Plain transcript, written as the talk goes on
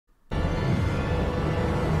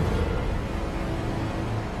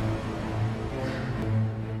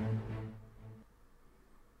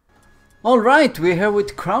Alright, we're here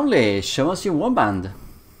with Crowley. Show us your warband.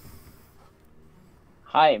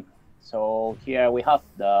 Hi, so here we have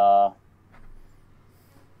the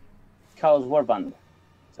Chaos Warband.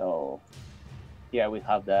 So here we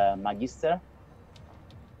have the Magister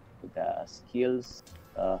with the skills,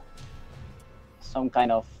 some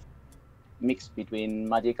kind of mix between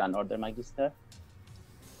magic and Order Magister.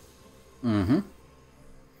 And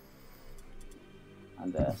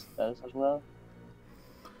And the spells as well.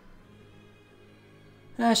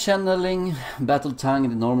 channeling, battle tongue,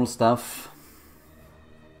 the normal stuff.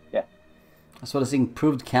 Yeah. As well as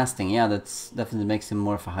improved casting. Yeah, that's definitely makes him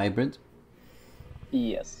more of a hybrid.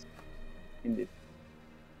 Yes, indeed.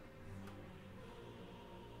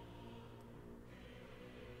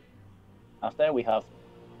 After we have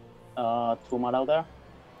two Marauder,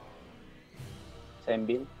 same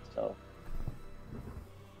build, so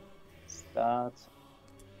stats.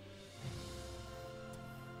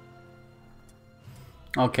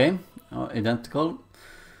 Okay, identical.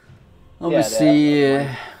 Yeah, Obviously,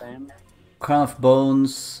 same. Crown of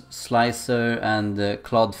Bones, Slicer, and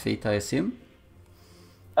Clawed Feet, I assume.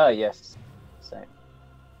 Oh yes, same.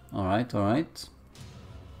 Alright, alright.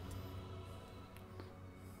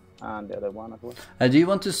 And the other one as well. Do you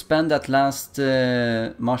want to spend that last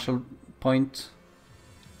martial point?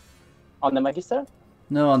 On the Magister?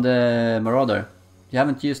 No, on the Marauder. You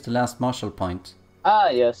haven't used the last martial point. Ah,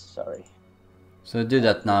 yes, sorry. So do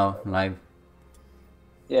that now, live.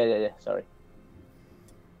 Yeah, sorry.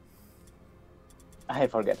 I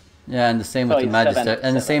forget. Yeah, and the same So with the it's Magister. seven-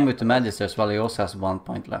 And the seven same with the Magister as well, he also has 1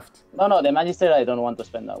 point left. No, the Magister, I don't want to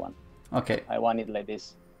spend that one. Okay, I want it like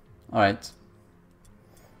this. alright.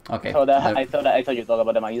 Okay. So I thought you talked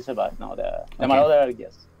about the Magister, but no, the Okay. Marauder,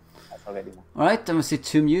 yes. I forget it. Alright, then we see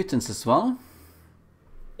 2 mutants as well.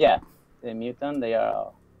 Yeah, the mutant, they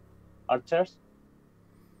are archers.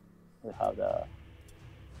 We have the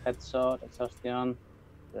Headshot, Exhaustion,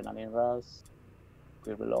 Adrenaline Rush,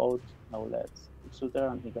 Quick Reload, Knowledge, Shooter,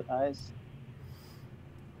 and Eagle Eyes.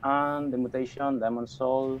 And the mutation, Demon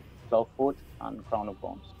Soul, Clawfoot, and Crown of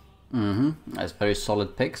Bones. That's very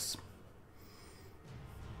solid picks.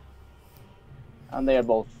 And they are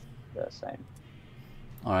both the same.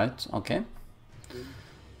 Alright, okay.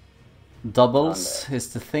 Doubles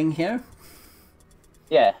is the thing here.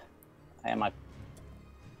 Yeah, I am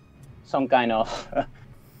some kind of.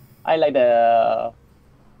 I like the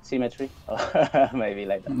symmetry, so maybe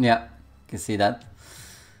like that. Yeah, can see that.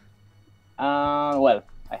 Well,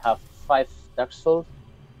 I have 5 Dark Souls.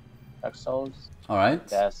 Alright.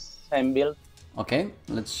 The same build. Okay,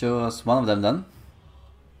 let's show us one of them then.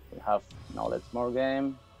 We have Knowledge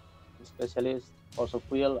Game, Specialist, Force of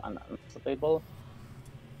Will, and Unstoppable.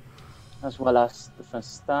 As well as Defense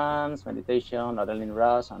Stance, Meditation, Adrenaline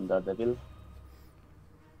Rush, and Daredevil.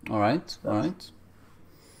 Alright, alright.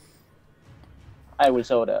 I will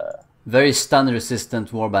show the. Very stun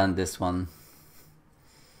resistant warband, this one.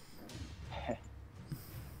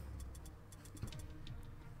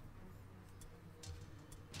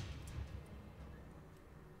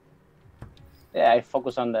 Yeah, I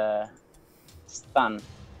focus on the stun,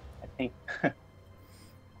 I think,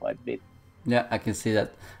 quite a bit. Yeah, I can see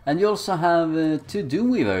that. And you also have 2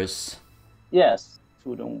 Doomweavers. Yes,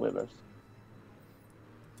 2 Doomweavers.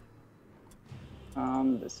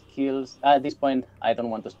 The skills, at this point, I don't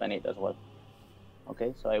want to spend it as well.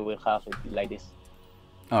 Okay, so I will have it like this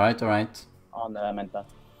Alright, alright. on the mental.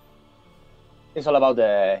 It's all about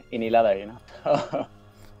the ini ladder, you know.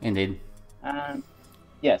 Indeed. And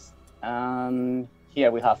yes,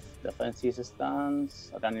 here we have defensive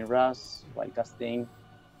stance, Adrenaline Rush, while casting,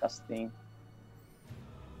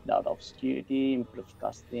 Doubt Obscurity, improved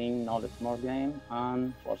casting, Knowledge Game,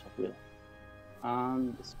 and Force of Will.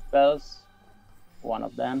 And the spells, one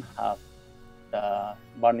of them have the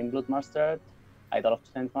Burning Blood Mastered, Idol of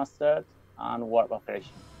Strength Mastered, and Warp of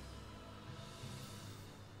Creation.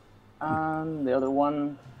 And the other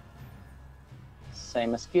one,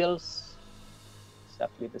 same skills,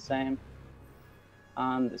 exactly the same.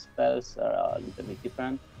 And the spells are a little bit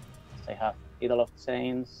different. I have Idol of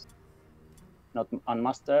Chains, not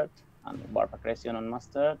unmastered, and Warp of Creation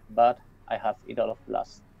unmastered, but I have Idol of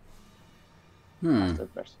Blast. Mastered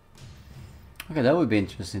version. Okay, that would be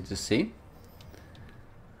interesting to see.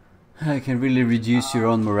 You can really reduce your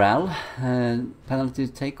own morale and penalty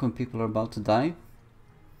to take when people are about to die.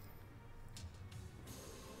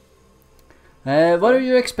 What are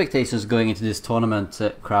your expectations going into this tournament,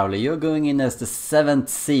 Crowley? You're going in as the 7th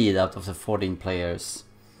seed out of the 14 players.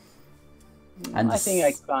 And I think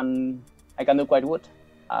I can do quite good.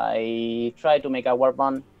 I try to make a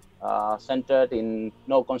warband centered in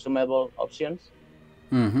no consumable options.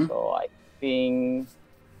 So I think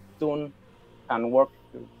Tune can work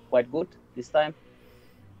quite good this time.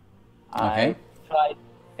 Okay.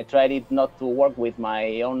 I tried it not to work with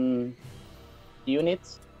my own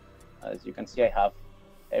units. As you can see, I have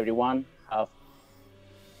everyone have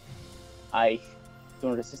I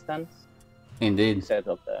Tune resistance Indeed. instead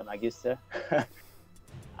of the Magister.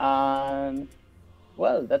 And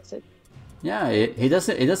well, that's it. Yeah, he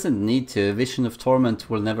doesn't need to. Vision of Torment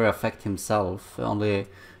will never affect himself, only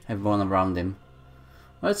everyone around him.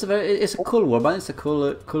 Well, it's a cool warband. It's a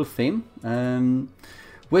cool theme.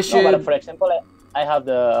 We should. No, but for example, I have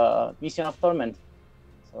the Vision of Torment,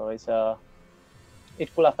 so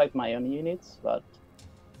it could affect my own units, but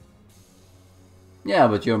Yeah,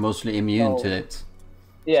 but you're mostly immune to it.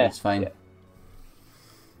 Yeah, so it's fine.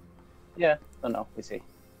 Yeah, don't know. We see.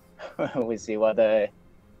 We see what the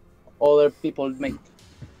other people make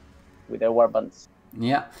with their warbands.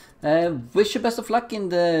 Yeah. Wish you best of luck in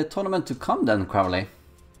the tournament to come then, Crowley.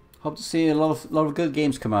 Hope to see a lot of good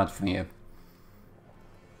games come out from you.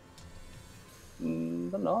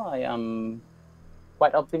 Don't know. I am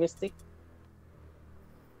quite optimistic.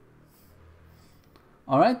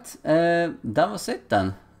 Alright, that was it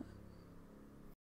then.